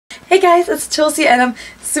guys, it's Chelsea and I'm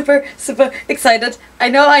super excited. I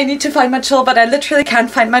know I need to find my chill, but I literally can't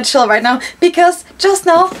find my chill right now because just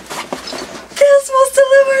now this was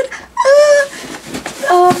delivered.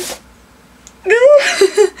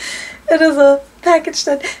 It is a package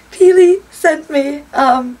that Pili sent me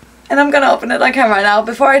and I'm gonna open it on camera now.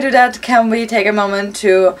 Before I do that, can we take a moment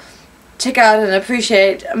to check out and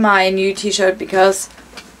appreciate my new t-shirt because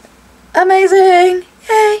amazing!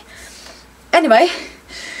 Yay! Anyway,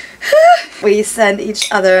 we send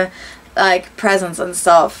each other like presents and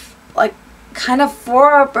stuff, like kind of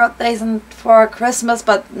for our birthdays and for Christmas,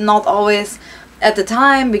 but not always at the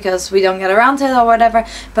time because we don't get around to it or whatever.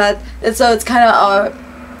 But it's kind of our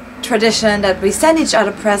tradition that we send each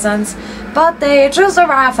other presents, but they just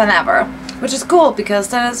arrive whenever, which is cool because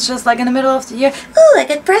then it's just like in the middle of the year, oh, I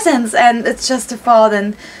get presents, and it's just the fall.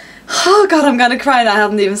 And oh god, I'm gonna cry and I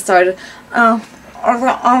haven't even started.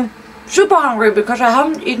 I'm super hungry because I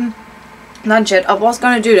haven't eaten lunch yet. I was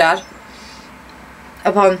gonna do that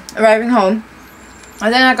upon arriving home,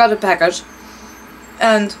 and then I got a package,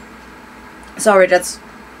 and sorry, that's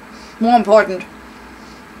more important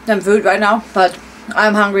than food right now, but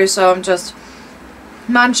I'm hungry, so I'm just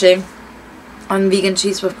munching on vegan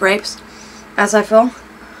cheese with grapes as I film.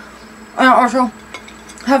 I also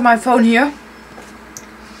have my phone here,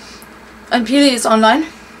 and Pili is online,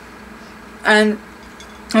 and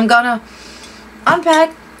I'm gonna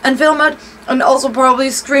unpack and film it and also probably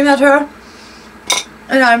scream at her,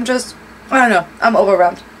 and I don't know, I'm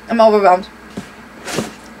overwhelmed.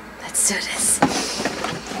 Let's do this.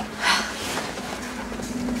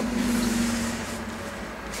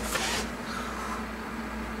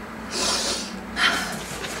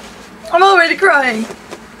 I'm already crying.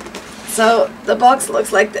 So the box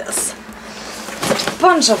looks like this. It's a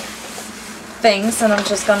bunch of things and I'm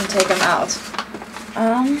just gonna take them out.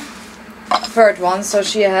 Third one, so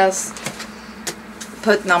she has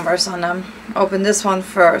put numbers on them. Open this one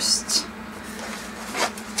first.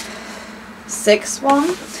 6th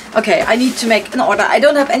one. Okay, I need to make an order. I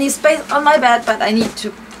don't have any space on my bed, but I need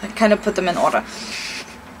to kind of put them in order.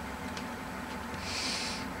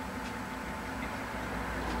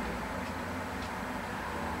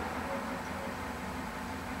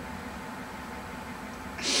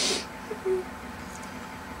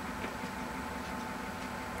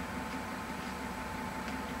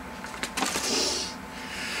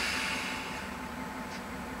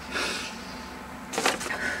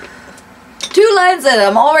 Two lines in it,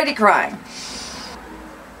 I'm already crying.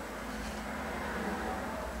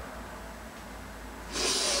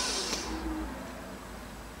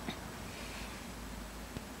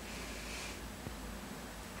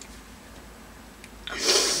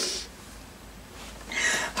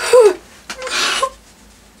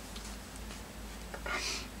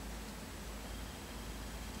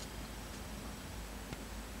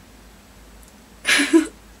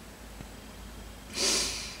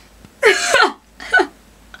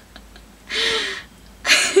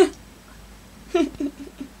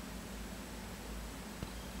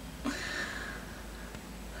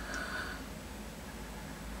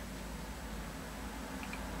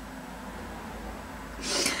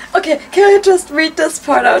 Okay, can I just read this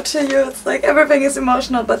part out to you? It's like everything is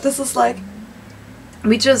emotional, but this is like,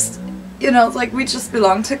 we just, you know, it's like we just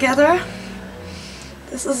belong together.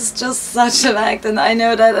 This is just such an act, and I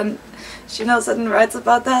know that, and she knows it and writes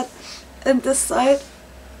about that in this side.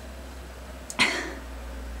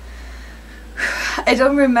 I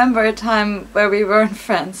don't remember a time where we weren't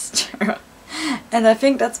friends, and I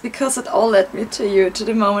think that's because it all led me to you, to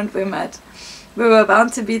the moment we met. We were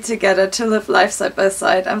bound to be together, to live life side by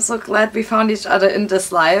side. I'm so glad we found each other in this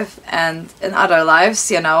life and in other lives,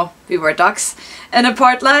 you know, we were ducks in a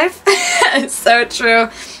part life. It's so true.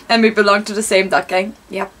 And we belong to the same duck gang.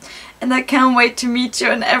 Yep. And I can't wait to meet you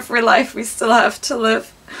in every life we still have to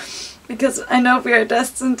live. Because I know we are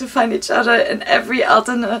destined to find each other in every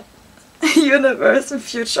alternate universe and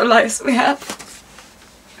future lives we have.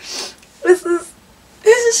 This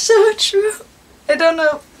is so true. I don't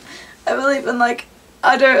know. I believe in like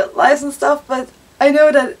other lives and stuff, but I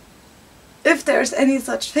know that if there's any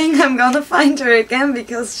such thing, I'm gonna find her again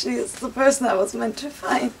because she's the person I was meant to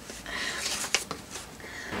find.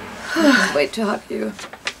 I can't wait to hug you,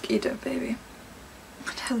 Gita, baby.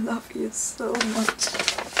 I love you so much.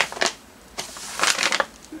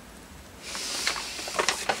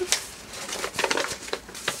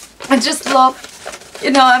 I just love, you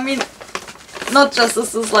know, I mean, not just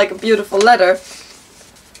this is like a beautiful letter,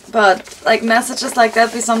 but like messages like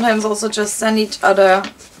that we sometimes also just send each other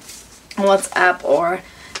on WhatsApp or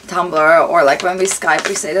Tumblr, or like when we Skype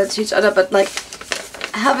we say that to each other, but like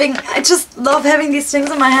I just love having these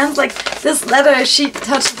things in my hands. Like this letter she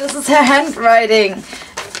touched, this is her handwriting.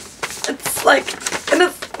 It's like, and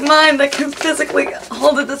it's mine, I can physically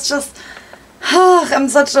hold it. It's just, I'm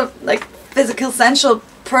such a like physical, sensual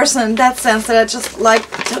person in that sense that I just like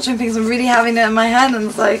touching things and really having it in my hand, and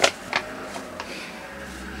it's like,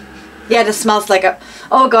 yeah, this smells like a,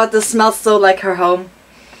 oh god, this smells so like her home.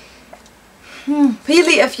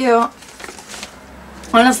 Pili, if you,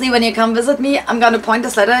 honestly, when you come visit me, I'm gonna point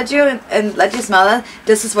this letter at you and let you smell it.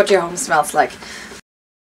 This is what your home smells like.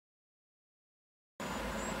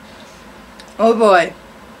 Oh boy.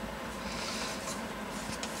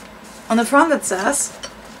 On the front it says,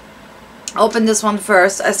 open this one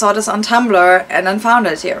first. I saw this on Tumblr and then found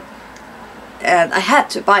it here. And I had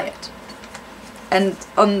to buy it. And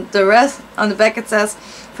on the rest, on the back it says,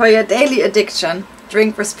 for your daily addiction,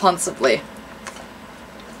 drink responsibly.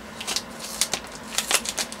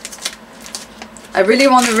 I really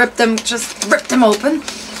want to just rip them open,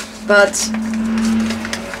 but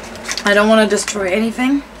I don't want to destroy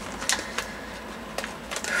anything.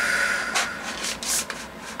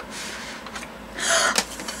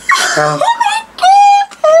 Oh my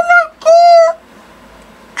god! Oh my god!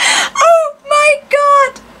 Oh my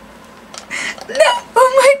god! No!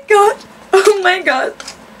 Oh my god! Oh my god!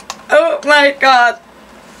 Oh my god!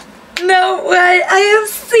 No way! I have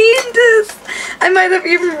seen this! I might have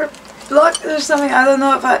even blocked it or something. I don't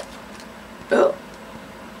know if I... Oh.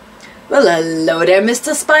 Well, hello there,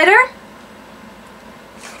 Mr. Spider.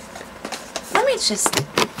 Let me just...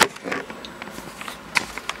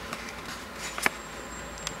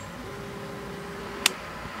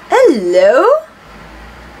 Hello?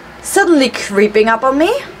 Suddenly creeping up on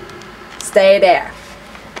me? Stay there.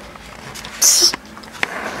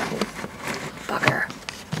 Bugger.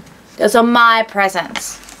 Those are my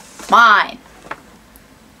presents. Mine.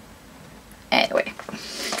 Anyway.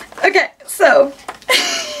 Okay, so. This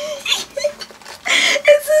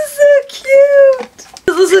is so cute.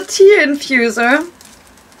 This is a tea infuser.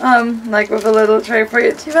 Like with a little tray for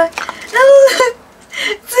your tea bag.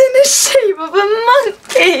 It's in the shape of a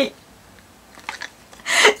monkey.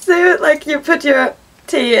 So like you put your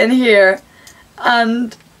tea in here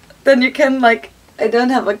and then you can like, I don't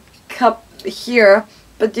have a cup here,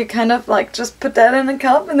 but you kind of like just put that in a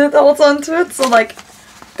cup and it holds onto it, so like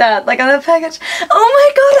that, like on a package. Oh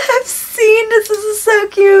my god, I've seen this. This is so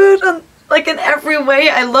cute. And like in every way,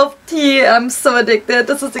 I love tea. I'm so addicted.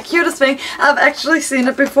 This is the cutest thing. I've actually seen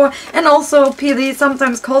it before. And also Pili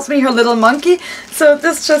sometimes calls me her little monkey. So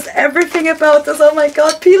this just everything about this. Oh my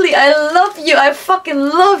god, Pili, I love you. I fucking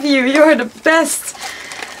love you. You're the best.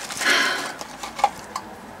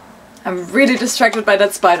 I'm really distracted by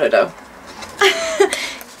that spider though.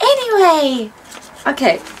 Anyway.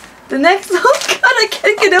 Okay. The next, oh god, I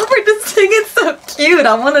can't get over this thing. It's so cute.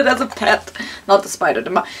 I want it as a pet. Not the spider, the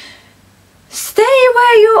mouse. Stay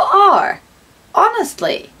where you are.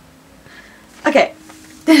 Honestly. Okay.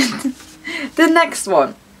 The next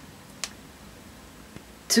one.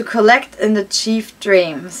 To collect and achieve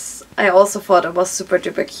dreams. I also thought it was super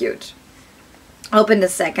duper cute. Open the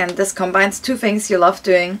second. This combines two things you love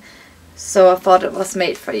doing. So I thought it was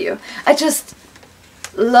made for you. I just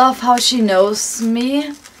love how she knows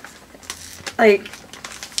me. Like,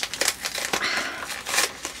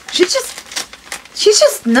 she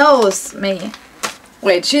just knows me.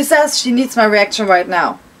 Wait, she says she needs my reaction right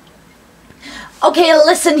now. Okay,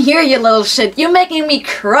 listen here, you little shit. You're making me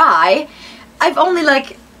cry. I've only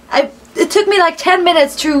like, it took me like 10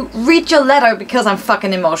 minutes to read your letter because I'm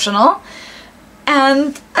fucking emotional.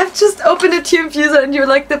 And I've just opened a tea infuser and you're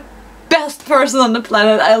like the best person on the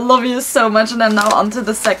planet. I love you so much, and I'm now on to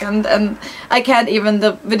the second, and I can't even,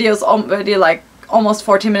 the video's already like almost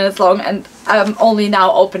 40 minutes long and I'm only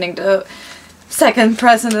now opening the second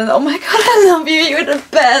present, and oh my god, I love you, you're the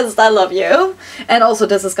best, I love you. And also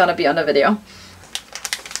this is gonna be on the video.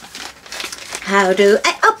 How do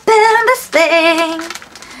I open this thing?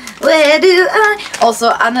 Where do I? Also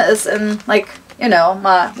Anna is in, like, you know,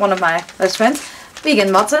 one of my best friends,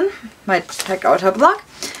 Vegan Martin, might check out her blog.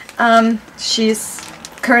 She's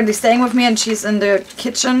currently staying with me and she's in the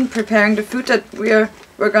kitchen preparing the food that we're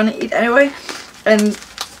gonna eat anyway, and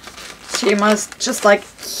she must just like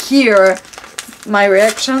hear my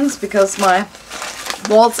reactions because my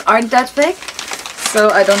walls aren't that thick, so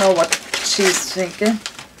I don't know what she's thinking.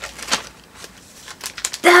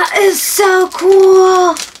 That is so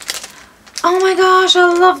cool! Oh my gosh, I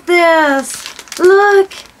love this!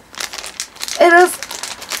 Look! It is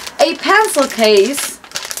a pencil case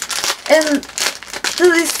in the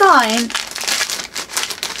design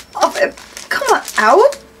of a... Come on,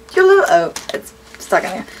 out! Your little... Oh, it's stuck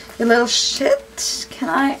in here. You little shit. Can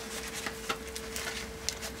I?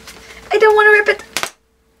 I don't want to rip it.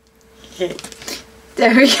 Okay.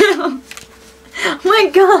 There we go. Oh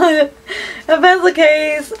my god. A pencil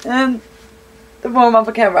case and the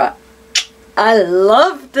warm-up camera. I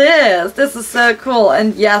love this. This is so cool.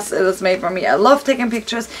 And yes, it was made for me. I love taking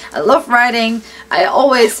pictures. I love writing. I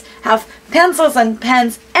always have pencils and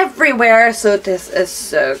pens everywhere. So this is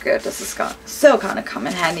so good. This is so gonna come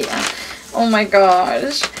in handy. And oh my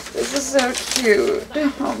gosh. This is so cute.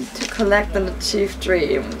 To collect and achieve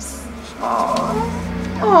dreams. Aww.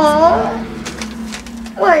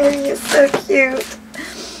 Aww. Why are you so cute?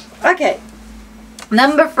 Okay.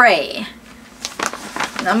 Number 3.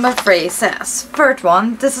 Number 3 says, third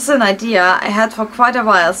one, this is an idea I had for quite a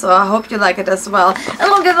while, so I hope you like it as well.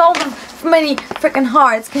 And look at all the many freaking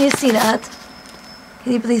hearts. Can you see that?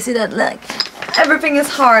 Can you please see that? Look. Everything is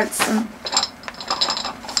hearts.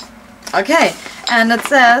 Okay. And it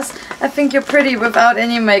says, I think you're pretty without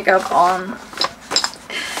any makeup on.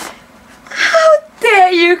 How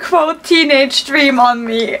dare you quote Teenage Dream on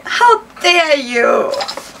me? How dare you?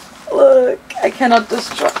 Look, I cannot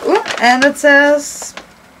destroy. Ooh, and it says...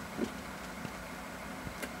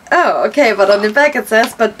 Oh, okay, but on the back it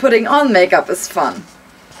says, but putting on makeup is fun.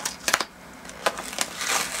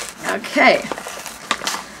 Okay.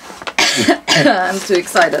 I'm too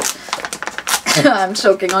excited. I'm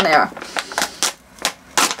choking on air.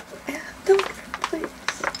 Don't, please.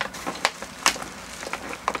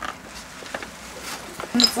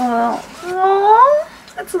 It's a little... Aww,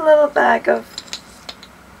 it's a little bag of...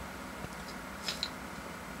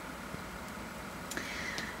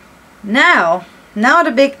 Now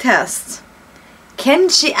the big test. Can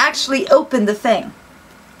she actually open the thing?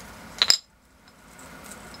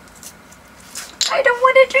 I don't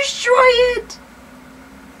want to destroy it.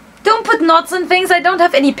 Don't put knots in things. I don't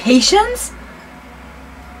have any patience.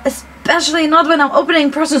 Especially not when I'm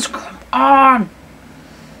opening presents. Come on.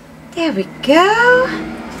 There we go.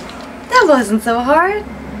 That wasn't so hard.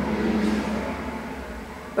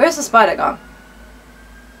 Where's the spider gone?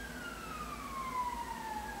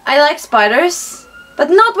 I like spiders, but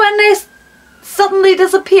not when they suddenly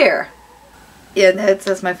disappear. Yeah, it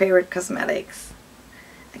says my favorite cosmetics.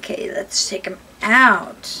 Okay, let's take them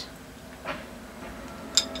out.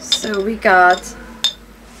 So we got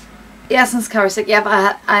the Essence Cover Stick. Yep,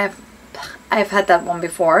 I've had that one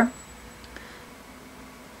before.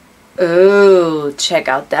 Oh, check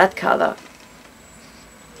out that color.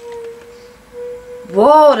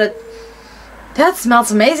 Whoa, that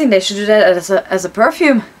smells amazing. They should do that as a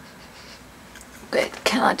perfume. Wait,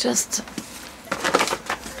 can I just...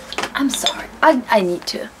 I'm sorry. I need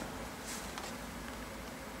to.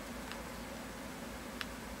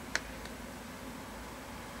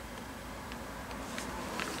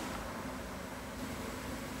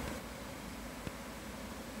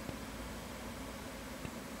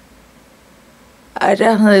 I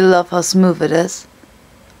definitely love how smooth it is.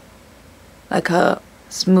 Like how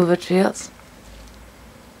smooth it feels.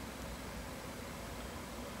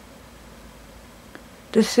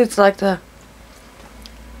 This feels like the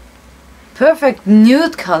perfect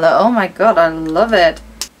nude color. Oh my god, I love it.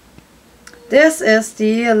 This is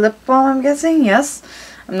the lip balm, I'm guessing. Yes.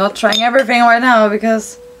 I'm not trying everything right now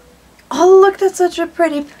because... Oh look, that's such a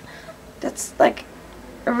pretty... That's like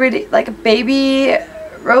a really... like a baby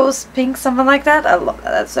rose pink, something like that. I love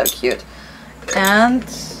that. That's so cute. And...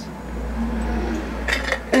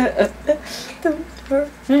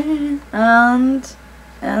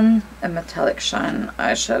 and a metallic shine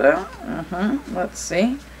eyeshadow. Let's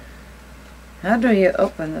see. How do you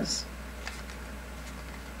open this?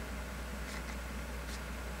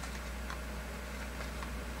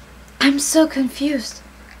 I'm so confused.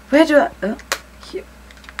 Where do I... Oh, here.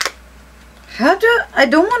 How do I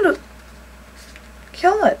don't want to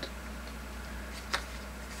kill it.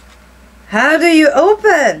 How do you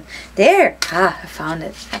open? There. Ah, I found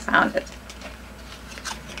it. I found it.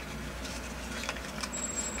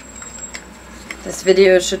 This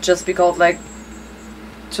video should just be called like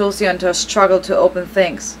tools you into a struggle to open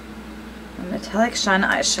things. A metallic shine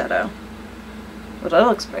eyeshadow. Well, that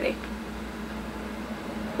looks pretty.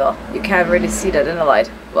 Well, you can't really see that in the light.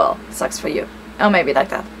 Well, sucks for you. Oh, maybe like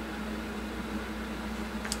that.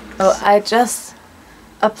 Oh, I just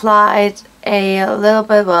applied a little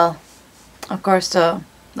bit, well, of course the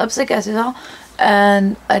lipstick as you saw,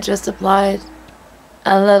 and I just applied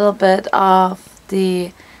a little bit of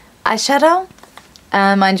the eyeshadow.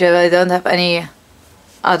 And mind you, I don't have any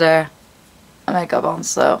other makeup on,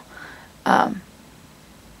 so I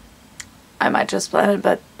might just blend it,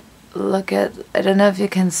 but look at, I don't know if you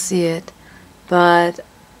can see it, but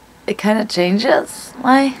it kind of changes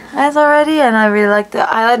my eyes already, and I really like the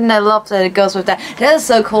eyeliner, and I love that it goes with that. That is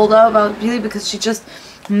so cool though about Pili, because she just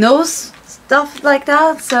knows stuff like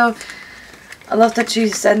that. So I love that she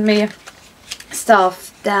sent me stuff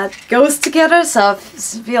that goes together, so I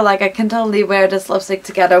feel like I can totally wear this lipstick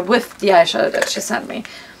together with the eyeshadow that she sent me.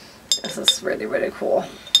 This is really, really cool.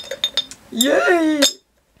 Yay!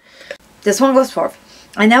 This one goes forth.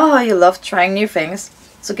 I know how you love trying new things,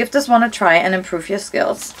 so give this one a try and improve your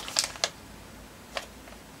skills.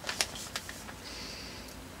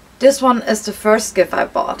 This one is the first gift I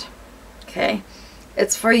bought. Okay?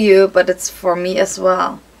 It's for you, but it's for me as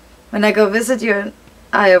well. When I go visit you,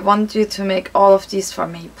 I want you to make all of these for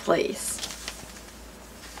me, please.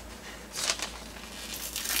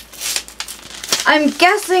 I'm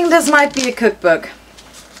guessing this might be a cookbook.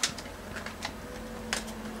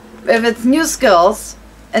 If it's new skills,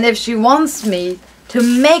 and if she wants me to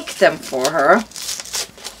make them for her,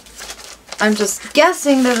 I'm just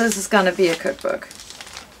guessing that this is gonna be a cookbook.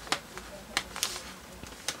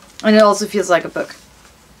 And it also feels like a book.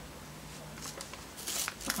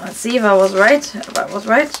 Let's see if I was right. If I was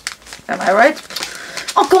right. Am I right?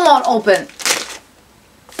 Oh, come on, open!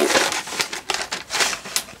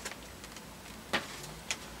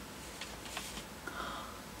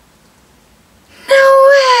 No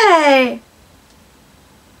way!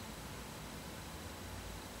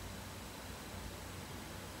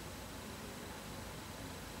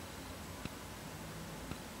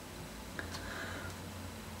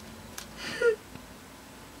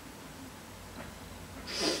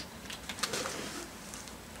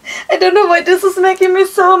 I don't know why this is making me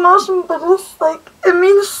so emotional, but it's like, it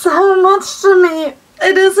means so much to me.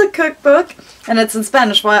 It is a cookbook, and it's in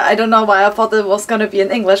Spanish. Why I don't know why I thought it was gonna be in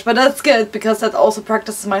English, but that's good because that also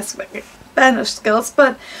practices my Spanish skills.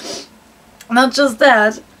 But not just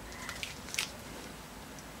that.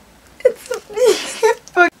 It's a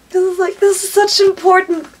book. This is such an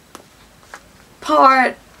important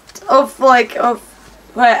part of where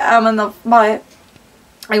I am and of my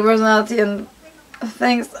personality and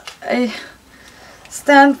things I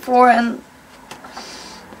stand for, and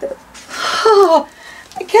oh,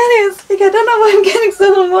 I can't even speak. I don't know why I'm getting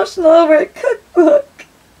so emotional over a cookbook.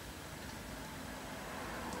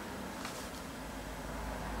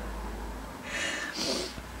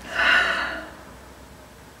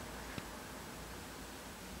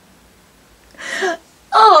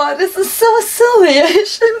 Oh, this is so silly. I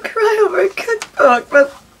shouldn't cry over a cookbook,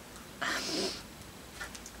 but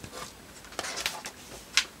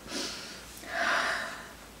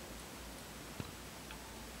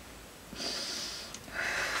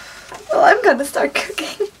well, I'm gonna start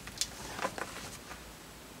cooking.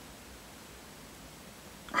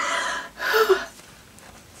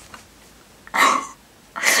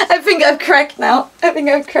 I think I've cracked now. I think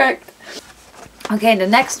I've cracked. Okay, the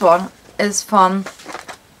next one is from...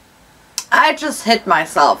 I just hit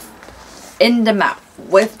myself in the mouth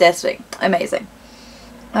with this thing. Amazing.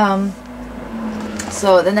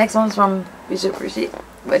 So the next one is from Pili,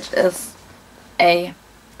 which is a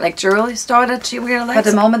jewelry store that she really likes. But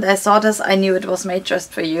the moment I saw this, I knew it was made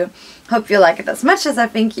just for you. Hope you like it as much as I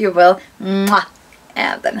think you will. Mwah!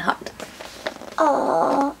 And then heart.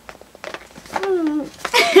 Aww.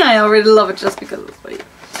 I already love it just because it's for you.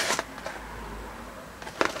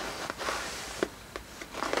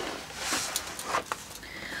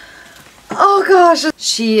 Oh gosh!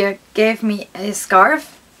 She gave me a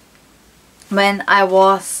scarf when I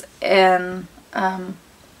was in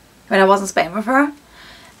Spain with her.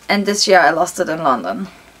 And this year I lost it in London,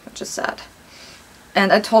 which is sad.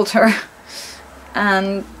 And I told her,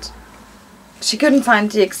 and she couldn't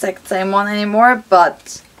find the exact same one anymore,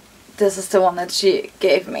 but this is the one that she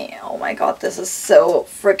gave me. Oh my god, this is so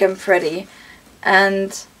freaking pretty.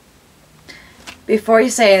 And before you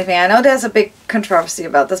say anything, I know there's a big controversy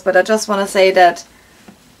about this, but I just want to say that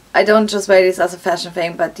I don't just wear these as a fashion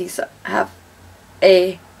thing, but these have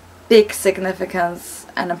a big significance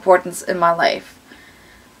and importance in my life.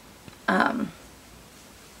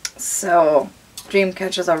 So dream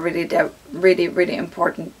catchers are really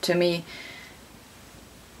important to me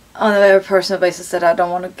on a very personal basis that I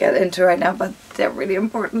don't want to get into right now, but they're really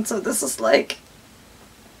important. So this is like,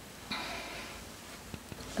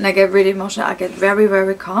 and I get really emotional. I get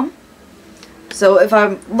very calm. So if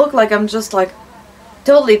I look like I'm just like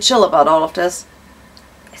totally chill about all of this,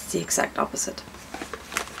 it's the exact opposite.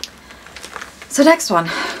 So next one,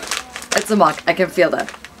 it's a mug. I can feel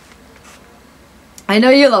that. I know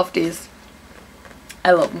you love these.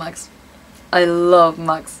 I love mugs. I love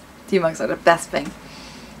mugs. Tea mugs are the best thing.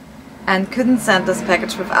 And couldn't send this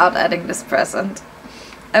package without adding this present.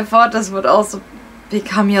 I thought this would also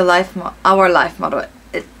become your our life motto.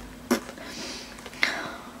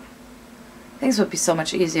 Things would be so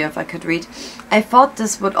much easier if I could read. I thought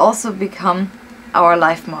this would also become our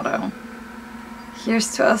life motto.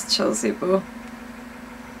 Here's to us, Chelsea Boo.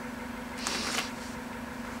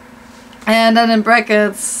 And then in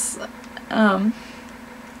brackets,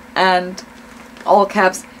 and all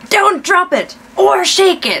caps, don't drop it or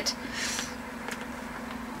shake it.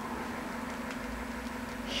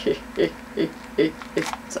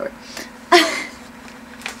 Sorry.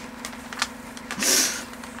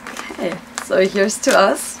 Okay, so here's to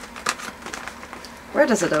us. Where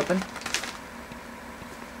does it open?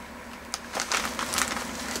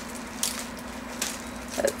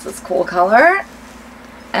 It's this cool color,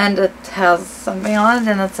 and it has something on it,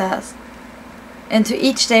 and it says, into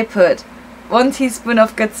each day put 1 teaspoon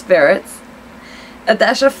of good spirits, a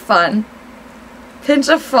dash of fun, pinch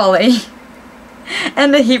of folly,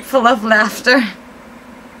 and a heap full of laughter.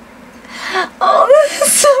 Oh, this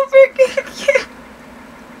is so freaking cute.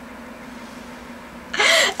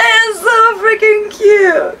 It is so freaking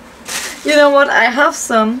cute. You know what? I have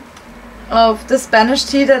some of the Spanish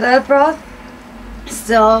tea that I brought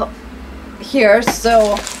still here,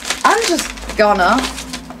 so I'm just gonna,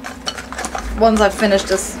 once I finish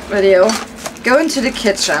this video, go into the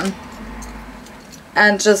kitchen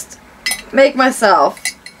and just make myself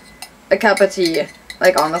a cup of tea.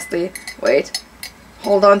 Like, honestly, wait,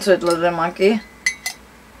 hold on to it, little monkey.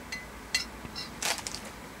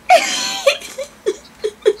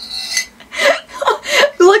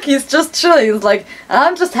 Look, he's just chilling. He's like,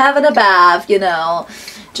 I'm just having a bath, you know.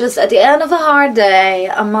 Just at the end of a hard day,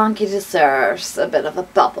 a monkey deserves a bit of a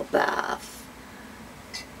bubble bath.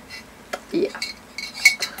 Yeah.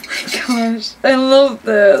 Oh my gosh, I love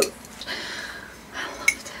this. I love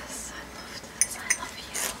this. I love this. I love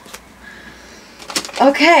you.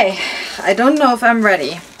 Okay, I don't know if I'm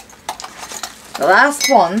ready. The last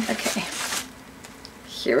one. Okay.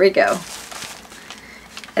 Here we go.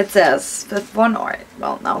 It says, with one or,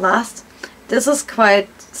 well, now last. This is quite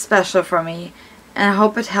special for me, and I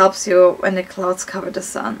hope it helps you when the clouds cover the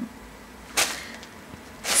sun.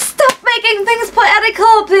 Stop making things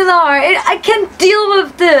poetical, Pilar! I can't deal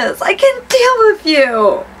with this! I can't deal with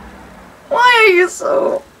you! Why are you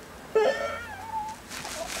so...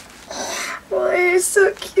 Why are you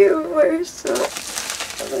so cute? Why are you so...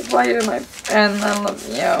 Like, why are you my friend? I love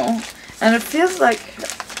you. And it feels like...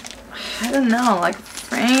 I don't know, like a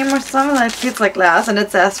frame or something that feels like glass, and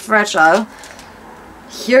it says fragile.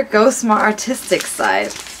 Here goes my artistic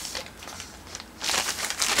side.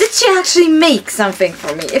 Did she actually make something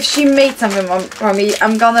for me? If she made something for me,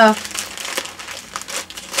 I'm gonna...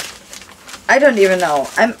 I don't even know.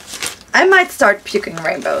 I might start puking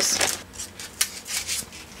rainbows.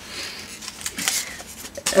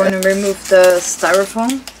 I'm going to remove the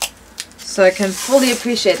styrofoam so I can fully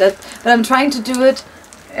appreciate it. But I'm trying to do it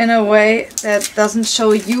in a way that doesn't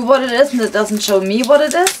show you what it is and that doesn't show me what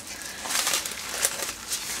it is.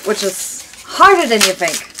 Which is harder than you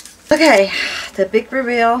think. Okay, the big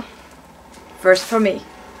reveal. First for me.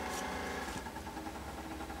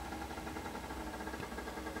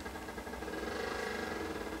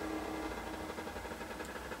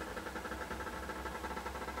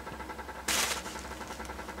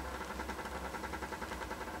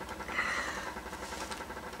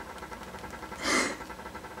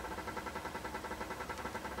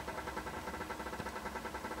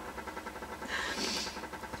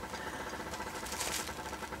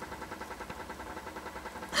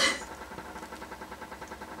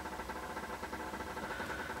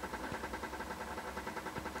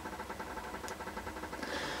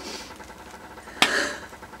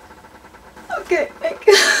 Okay, I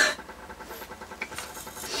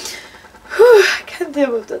can't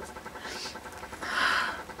deal with this.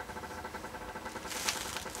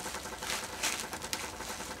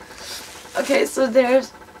 Okay, so there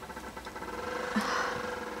is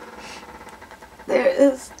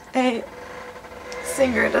a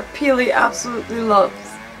singer that Pili absolutely loves.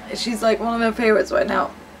 She's like one of my favorites right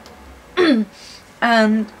now.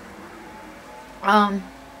 And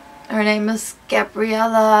her name is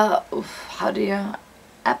Gabriella, how do you,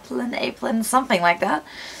 Aplin, something like that.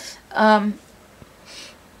 And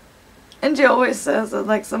she always says that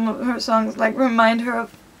like some of her songs like remind her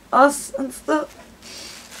of us and stuff.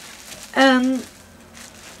 And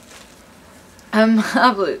I'm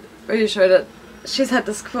absolutely pretty sure that she's had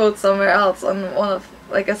this quote somewhere else on one of,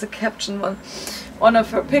 like as a caption one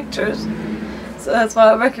of her pictures. So that's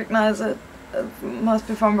why I recognize it. It must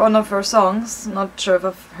be from one of her songs. Not sure if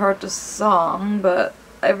I've heard the song, but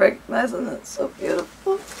I recognize it and it's so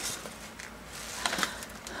beautiful.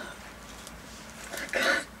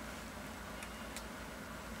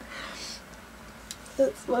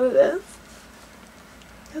 That's what it is.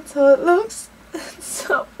 That's how it looks. It's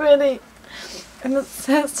so pretty. And it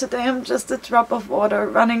says today I'm just a drop of water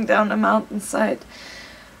running down a mountainside.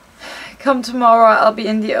 Come tomorrow I'll be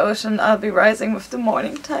in the ocean. I'll be rising with the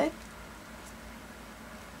morning tide.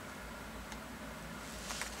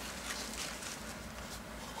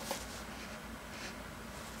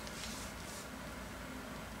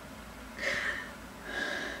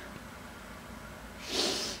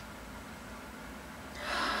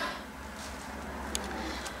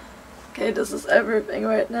 Okay, this is everything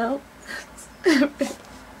right now. It's everything.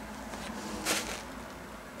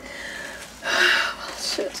 Well,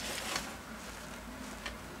 shit.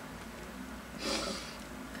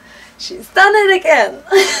 She's done it again!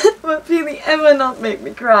 Will Pili ever not make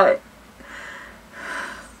me cry?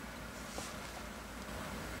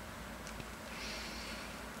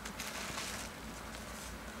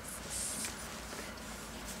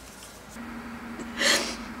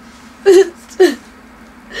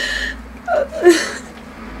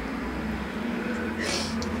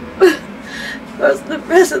 First, the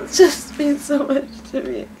presents just mean so much to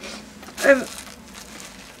me. And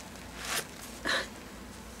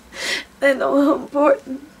I know how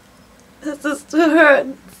important this is to her,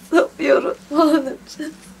 and it's so beautiful, and it's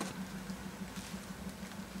just...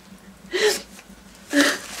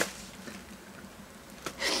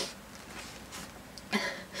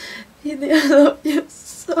 Pili, I love you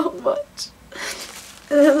so much.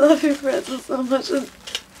 And I love your presents so much, and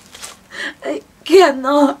I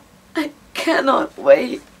cannot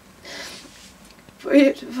wait for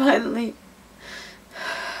you to finally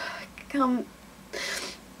come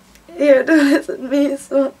here to visit me,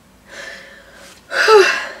 so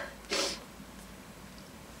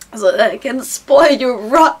that I can spoil you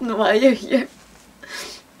rotten while you're here.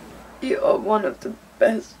 You are one of the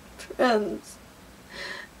best friends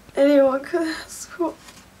anyone could ask for.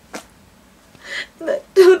 And I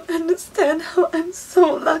don't understand how I'm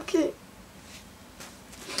so lucky.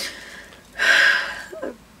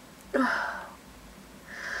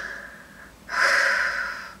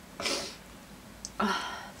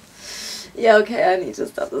 Yeah, okay, I need to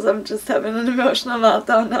stop this. I'm just having an emotional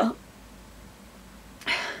meltdown now.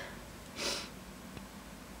 I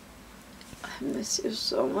miss you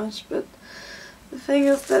so much, but the thing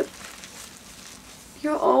is that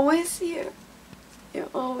you're always here. You're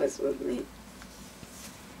always with me.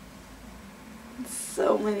 In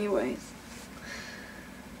so many ways.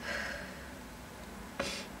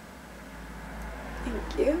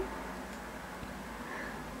 Thank you.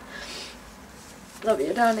 Love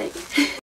you, darling.